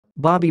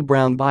Bobby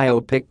Brown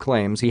biopic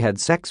claims he had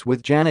sex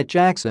with Janet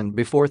Jackson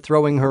before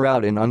throwing her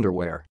out in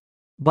underwear.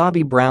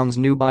 Bobby Brown's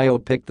new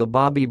biopic The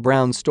Bobby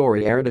Brown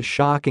Story aired a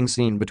shocking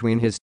scene between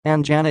his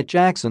and Janet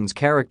Jackson's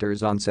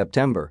characters on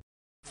September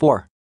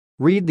 4.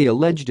 Read the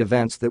alleged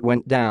events that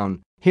went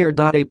down here.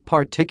 A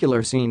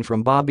particular scene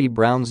from Bobby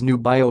Brown's new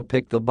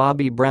biopic The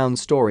Bobby Brown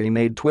Story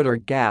made Twitter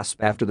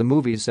gasp after the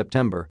movie's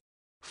September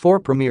 4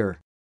 premiere.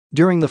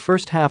 During the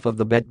first half of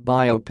the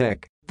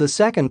biopic, the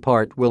second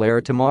part will air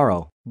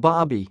tomorrow.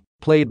 Bobby,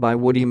 played by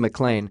Woody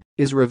McLean,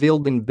 is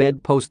revealed in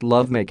bed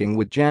post-lovemaking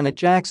with Janet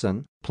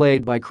Jackson,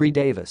 played by Cree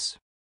Davis.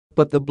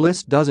 But the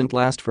bliss doesn't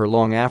last for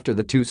long after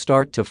the two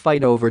start to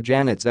fight over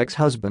Janet's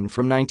ex-husband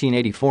from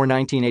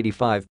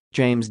 1984-1985,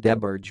 James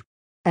DeBurge.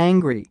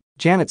 Angry,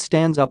 Janet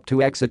stands up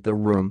to exit the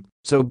room,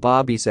 so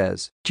Bobby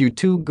says, "You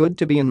too good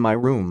to be in my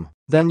room,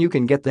 then you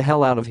can get the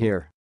hell out of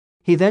here."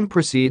 He then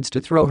proceeds to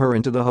throw her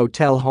into the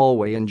hotel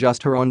hallway in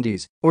just her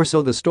undies, or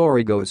so the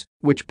story goes,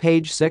 which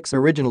Page 6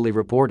 originally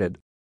reported.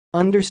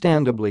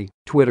 Understandably,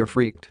 Twitter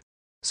freaked.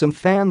 Some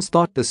fans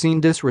thought the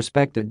scene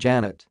disrespected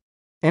Janet.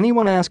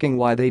 Anyone asking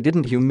why they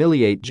didn't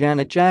humiliate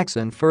Janet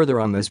Jackson further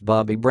on this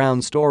Bobby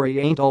Brown story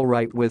ain't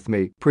alright with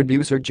me,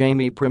 producer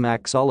Jamie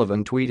Primack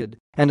Sullivan tweeted,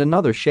 and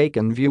another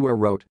shaken viewer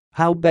wrote,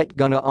 "How bet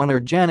gonna honor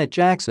Janet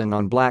Jackson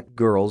on Black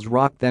Girls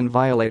Rock then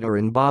violate her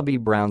in Bobby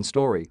Brown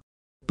story."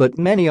 But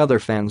many other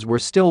fans were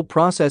still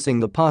processing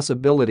the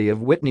possibility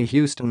of Whitney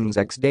Houston's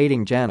ex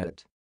dating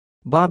Janet.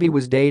 Bobby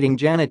was dating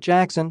Janet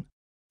Jackson?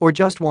 Or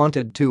just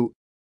wanted to?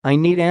 I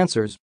need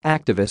answers,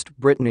 activist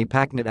Brittany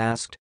Packnett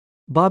asked.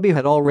 Bobby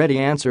had already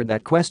answered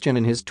that question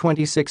in his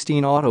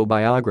 2016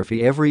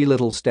 autobiography Every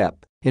Little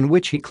Step, in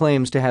which he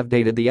claims to have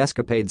dated the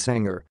Escapade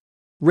singer.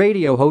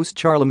 Radio host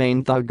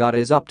Charlamagne Tha got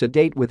is up to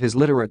date with his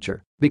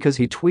literature because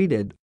he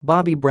tweeted,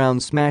 "Bobby Brown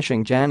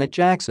smashing Janet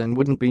Jackson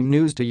wouldn't be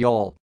news to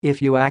y'all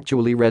if you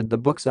actually read the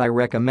books I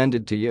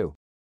recommended to you."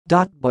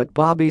 But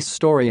Bobby's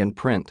story in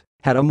print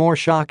had a more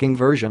shocking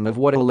version of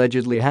what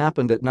allegedly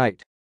happened at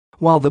night.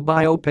 While the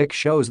biopic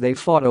shows they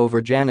fought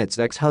over Janet's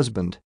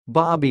ex-husband,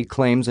 Bobby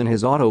claims in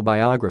his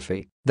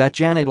autobiography that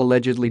Janet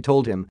allegedly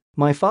told him,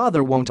 "My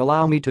father won't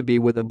allow me to be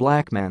with a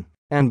black man,"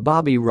 and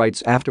Bobby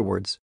writes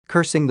afterwards,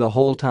 cursing the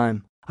whole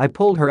time, "I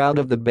pulled her out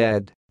of the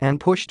bed and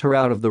pushed her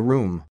out of the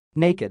room,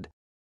 naked."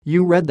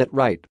 You read that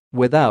right,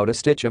 without a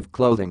stitch of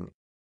clothing.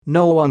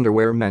 No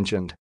underwear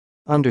mentioned.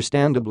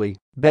 Understandably,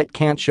 Bet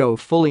can't show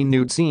fully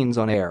nude scenes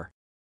on air.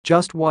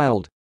 Just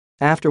wild.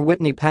 After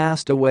Whitney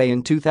passed away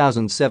in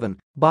 2007,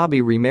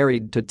 Bobby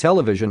remarried to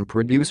television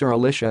producer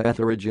Alicia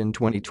Etheridge in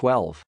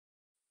 2012.